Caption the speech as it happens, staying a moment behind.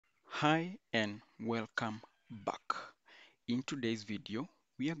Hi and welcome back. In today's video,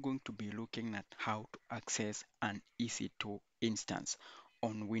 we are going to be looking at how to access an EC2 instance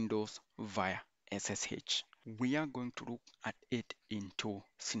on Windows via SSH. We are going to look at it in two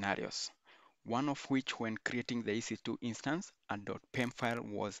scenarios, one of which when creating the EC2 instance, a .pem file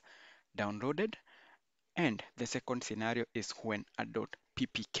was downloaded, and the second scenario is when a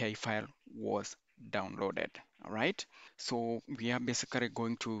 .ppk file was downloaded. All right. So we are basically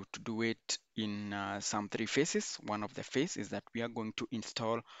going to do it in some three phases. One of the phase is that we are going to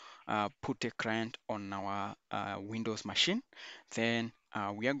install PuTTY client on our Windows machine. Then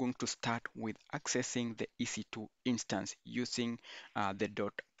we are going to start with accessing the EC2 instance using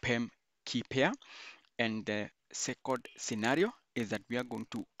the .pem key pair. And the second scenario is that we are going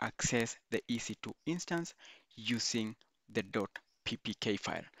to access the EC2 instance using the .ppk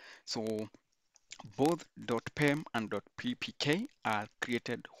file. So both .pem and .ppk are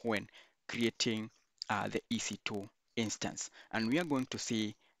created when creating the EC2 instance, and we are going to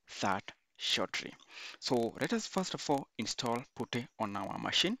see that shortly. So let us first of all install PuTTY on our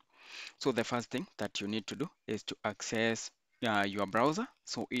machine. So the first thing that you need to do is to access your browser.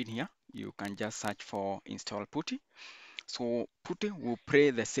 So in here, you can just search for install PuTTY. So PuTTY will play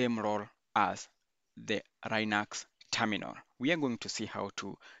the same role as the Linux terminal. We are going to see how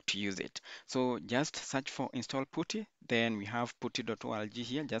to use it. So just search for install PuTTY. Then we have putty.org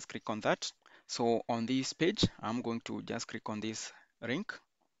here. Just click on that. So on this page, I'm going to just click on this link.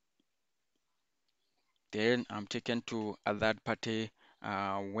 Then I'm taken to a third-party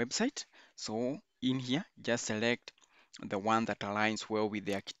website. So in here, just select the one that aligns well with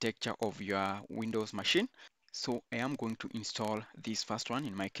the architecture of your Windows machine. So I am going to install this first one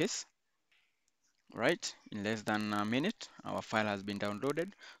in my case. Right, in less than a minute, our file has been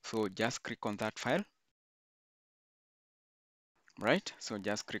downloaded. So just click on that file. Right, so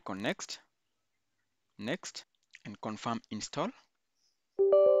just click on next, and confirm install.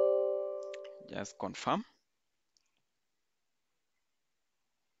 Just confirm.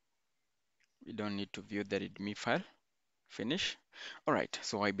 We don't need to view the readme file. Finish. All right,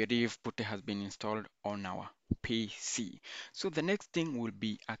 so I believe PuTTY has been installed on our PC. So the next thing will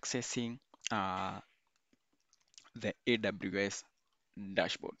be accessing the AWS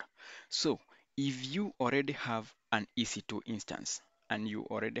dashboard. So if you already have an EC2 instance and you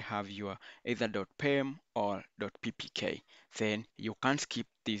already have your either .pem or .ppk, then you can't skip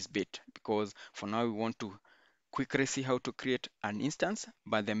this bit, because for now we want to quickly see how to create an instance,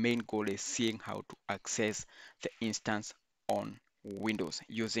 but the main goal is seeing how to access the instance on Windows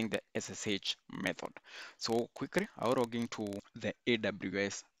using the SSH method. So quickly, I'll log into the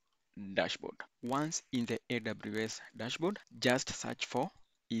AWS dashboard. Once in the AWS dashboard, just search for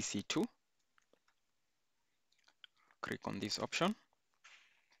EC2. Click on this option.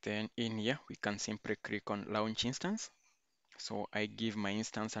 Then in here, we can simply click on launch instance. So I give my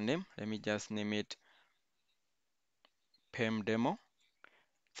instance a name. Let me just name it PEM demo.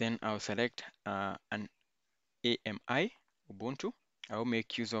 Then I'll select an AMI Ubuntu. I'll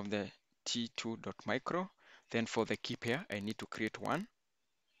make use of the t2.micro. Then for the key pair, I need to create one.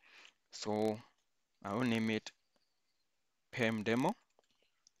 So I'll name it PEM demo.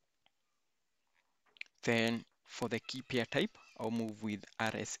 Then for the key pair type, I'll move with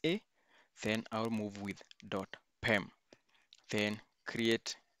RSA. Then I'll move with .pem. Then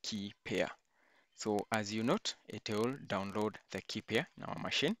create key pair. So as you note, it will download the key pair in our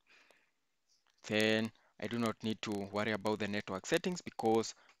machine. Then I do not need to worry about the network settings,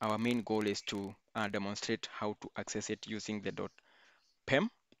 because our main goal is to demonstrate how to access it using the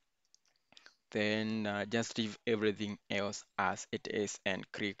 .pem. Then just leave everything else as it is and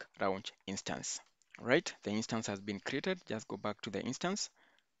click launch instance. Right, the instance has been created. Just go back to the instance.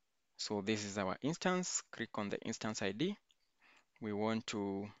 So this is our instance. Click on the instance ID. We want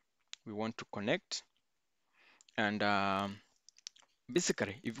to connect, and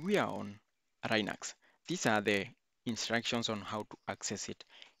basically, if we are on Linux, these are the instructions on how to access it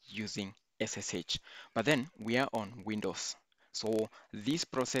using SSH. But then we are on Windows, so this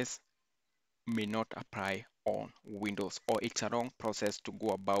process may not apply on Windows, or it's a long process to go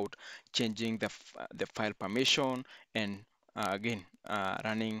about changing the file permission and again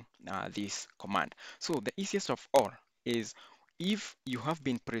running this command. So the easiest of all is, if you have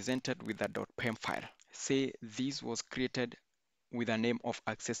been presented with a .pem file, say this was created with a name of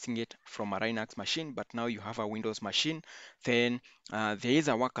accessing it from a Linux machine, but now you have a Windows machine, then there is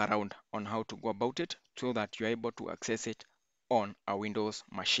a workaround on how to go about it so that you're able to access it on a Windows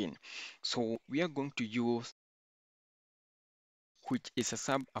machine. So we are going to use, which is a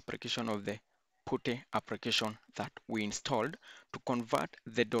sub application of the PuTTY application that we installed to convert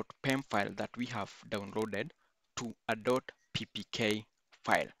the .pem file that we have downloaded to a .ppk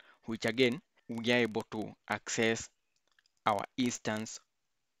file, which again, we are able to access our instance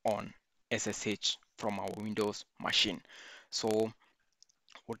on SSH from our Windows machine. So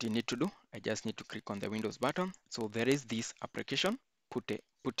what you need to do, I just need to click on the Windows button. So there is this application,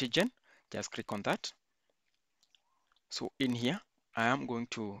 PuTTYgen. Just click on that. So in here, I am going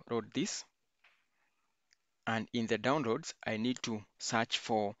to load this. And in the downloads, I need to search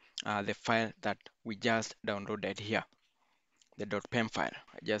for the file that we just downloaded here, the .pem file.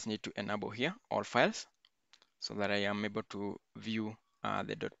 I just need to enable here all files so that I am able to view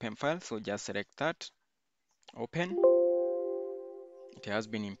the .pem file. So just select that, open. It has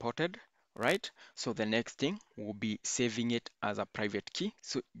been imported, right? So the next thing will be saving it as a private key.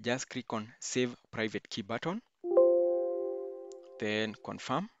 So just click on Save Private Key button, then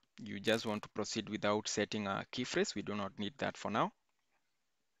confirm. You just want to proceed without setting a key phrase. We do not need that for now,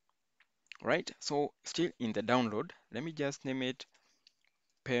 right? So still in the download, let me just name it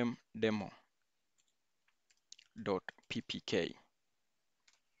PEM demo.ppk.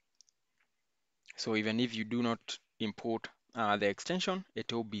 So even if you do not import the extension,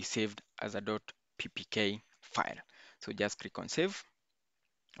 it will be saved as a .ppk file. So just click on save,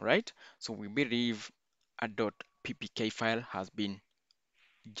 right? So we believe a .ppk file has been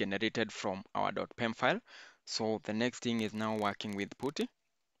generated from our .pem file. So the next thing is now working with PuTTY,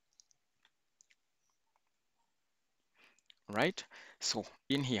 right? So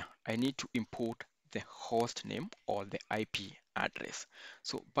in here, I need to import the host name or the IP address.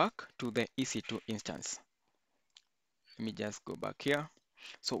 So back to the EC2 instance. Let me just go back here.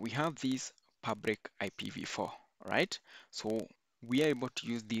 So we have this public IPv4, right? So we are able to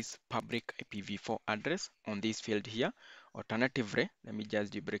use this public IPv4 address on this field here. Alternatively, let me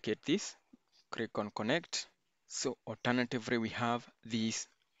just duplicate this, click on connect. So alternatively, we have this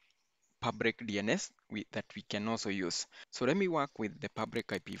public DNS that we can also use. So let me work with the public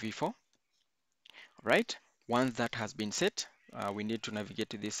IPv4, right? Once that has been set, we need to navigate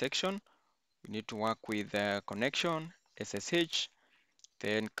to this section. We need to work with connection, SSH,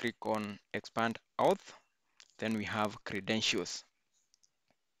 then click on expand auth. Then we have credentials.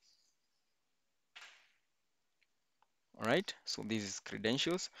 All right, so this is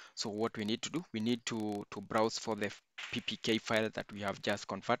credentials. So what we need to do, we need to browse for the PPK file that we have just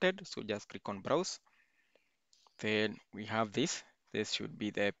converted. So just click on browse. Then we have this. This should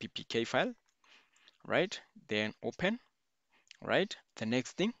be the PPK file, right? Then open, right? The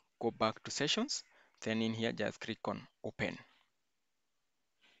next thing, go back to sessions. Then in here, just click on open.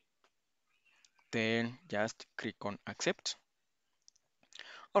 Then just click on accept.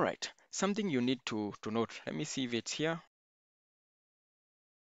 All right, something you need to note. Let me see if it's here.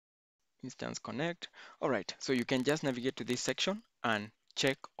 Instance connect. All right, so you can just navigate to this section and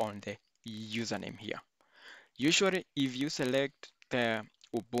check on the username here. Usually, if you select the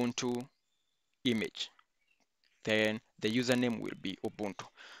Ubuntu image, then the username will be Ubuntu.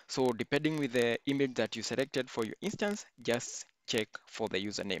 So depending with the image that you selected for your instance, just check for the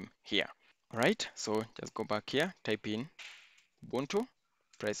username here. All right, so just go back here, type in Ubuntu,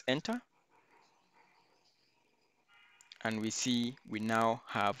 press enter, and we see we now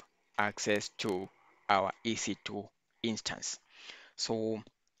have access to our EC2 instance. So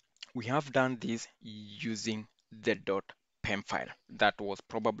we have done this using the .pem file that was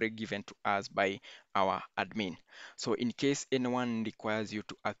probably given to us by our admin. So in case anyone requires you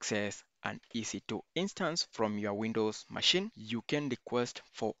to access an EC2 instance from your Windows machine, you can request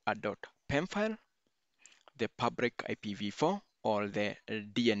for a .pem file, the public IPv4 or the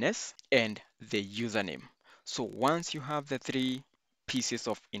DNS, and the username. So once you have the three pieces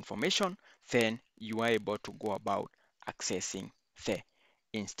of information, then you are able to go about accessing the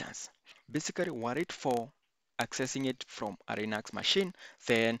instance. Basically, were it for accessing it from a Linux machine,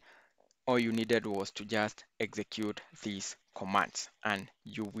 then all you needed was to just execute these commands and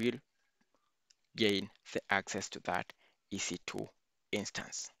you will gain the access to that EC2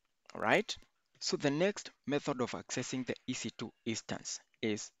 instance. All right. So the next method of accessing the EC2 instance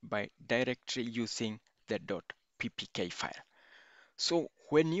is by directly using the .ppk file. So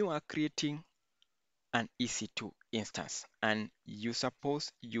when you are creating an EC2 instance and you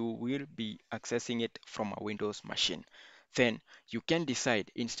suppose you will be accessing it from a Windows machine, then you can decide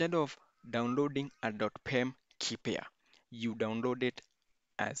instead of downloading a .pem key pair, you download it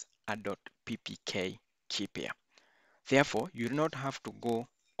as a .ppk key pair. Therefore, you do not have to go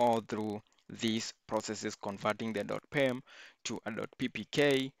all through these processes converting the .pem to a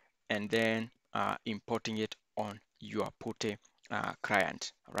 .ppk and then importing it on your PuTTY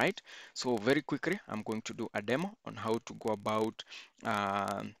client, right? So very quickly, I'm going to do a demo on how to go about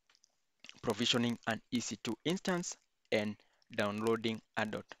provisioning an EC2 instance and downloading a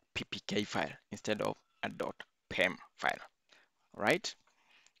 .ppk file instead of a .pem file, right?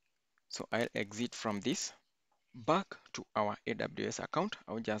 So I'll exit from this. Back to our AWS account,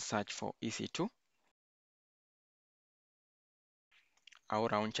 I'll just search for EC2. I'll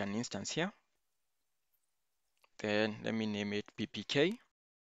launch an instance here. Then let me name it PPK.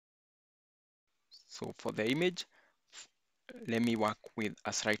 So for the image, let me work with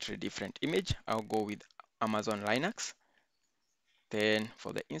a slightly different image. I'll go with Amazon Linux. Then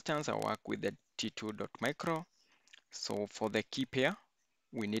for the instance, I'll work with the t2.micro. So for the key pair,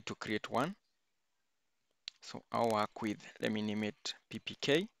 we need to create one. So I'll work with, let me name it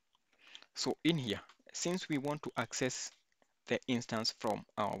PPK. So in here, since we want to access the instance from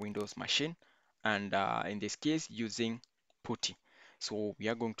our Windows machine, and in this case using PuTTY, so we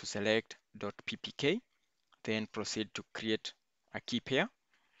are going to select .ppk, then proceed to create a key pair.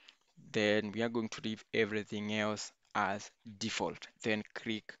 Then we are going to leave everything else as default, then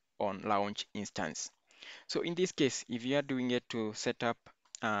click on launch instance. So in this case, if you are doing it to set up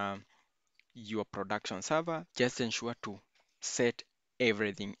your production server, just ensure to set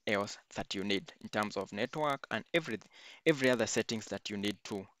everything else that you need in terms of network and every other settings that you need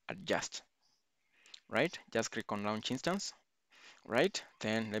to adjust, right? Just click on launch instance, right?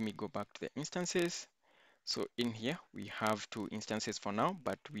 Then let me go back to the instances. So in here, we have two instances for now,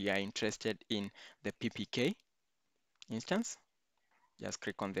 but we are interested in the PPK instance. Just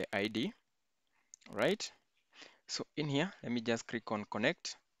click on the ID, right? So in here, let me just click on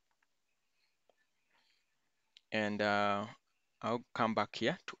connect, and I'll come back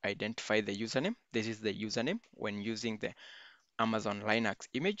here to identify the username. This is the username when using the Amazon Linux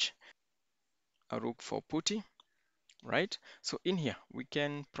image. I'll look for PuTTY, right? So in here, we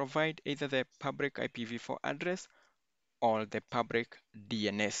can provide either the public IPv4 address or the public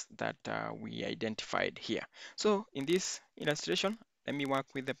DNS that we identified here. So in this illustration, let me work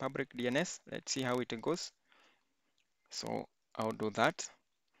with the public DNS. Let's see how it goes. So I'll do that.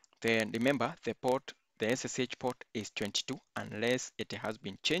 Then remember the SSH port is 22 unless it has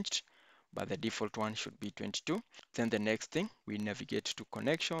been changed, but the default one should be 22. Then the next thing, we navigate to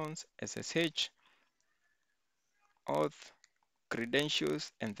connections, SSH, auth,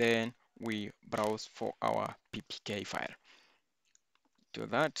 credentials, and then we browse for our PPK file. Do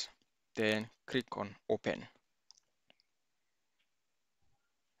that, then click on open.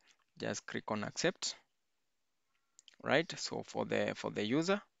 Just click on accept, right? So for the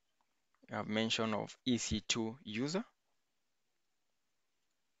user, we have mention of EC2 user.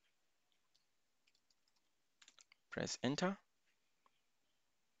 Press enter,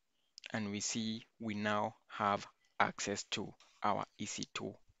 and we see we now have access to our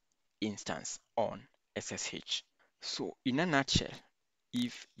EC2 instance on SSH. So in a nutshell,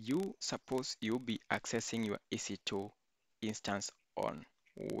 if you suppose you'll be accessing your EC2 instance on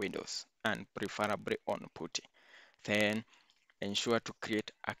Windows and preferably on PuTTY, then ensure to create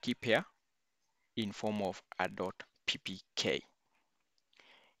a key pair in form of a .ppk.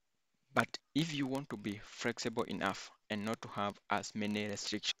 But if you want to be flexible enough and not to have as many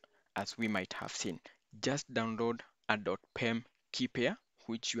restrictions as we might have seen, just download a .pem key pair,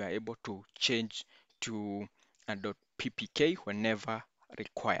 which you are able to change to a .ppk whenever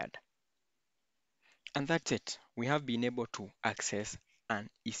required. And that's it. We have been able to access an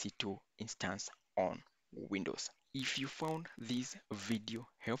EC2 instance on Windows. If you found this video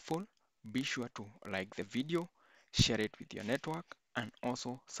helpful, be sure to like the video, share it with your network, and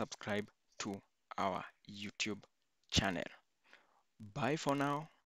also subscribe to our YouTube channel. Bye for now.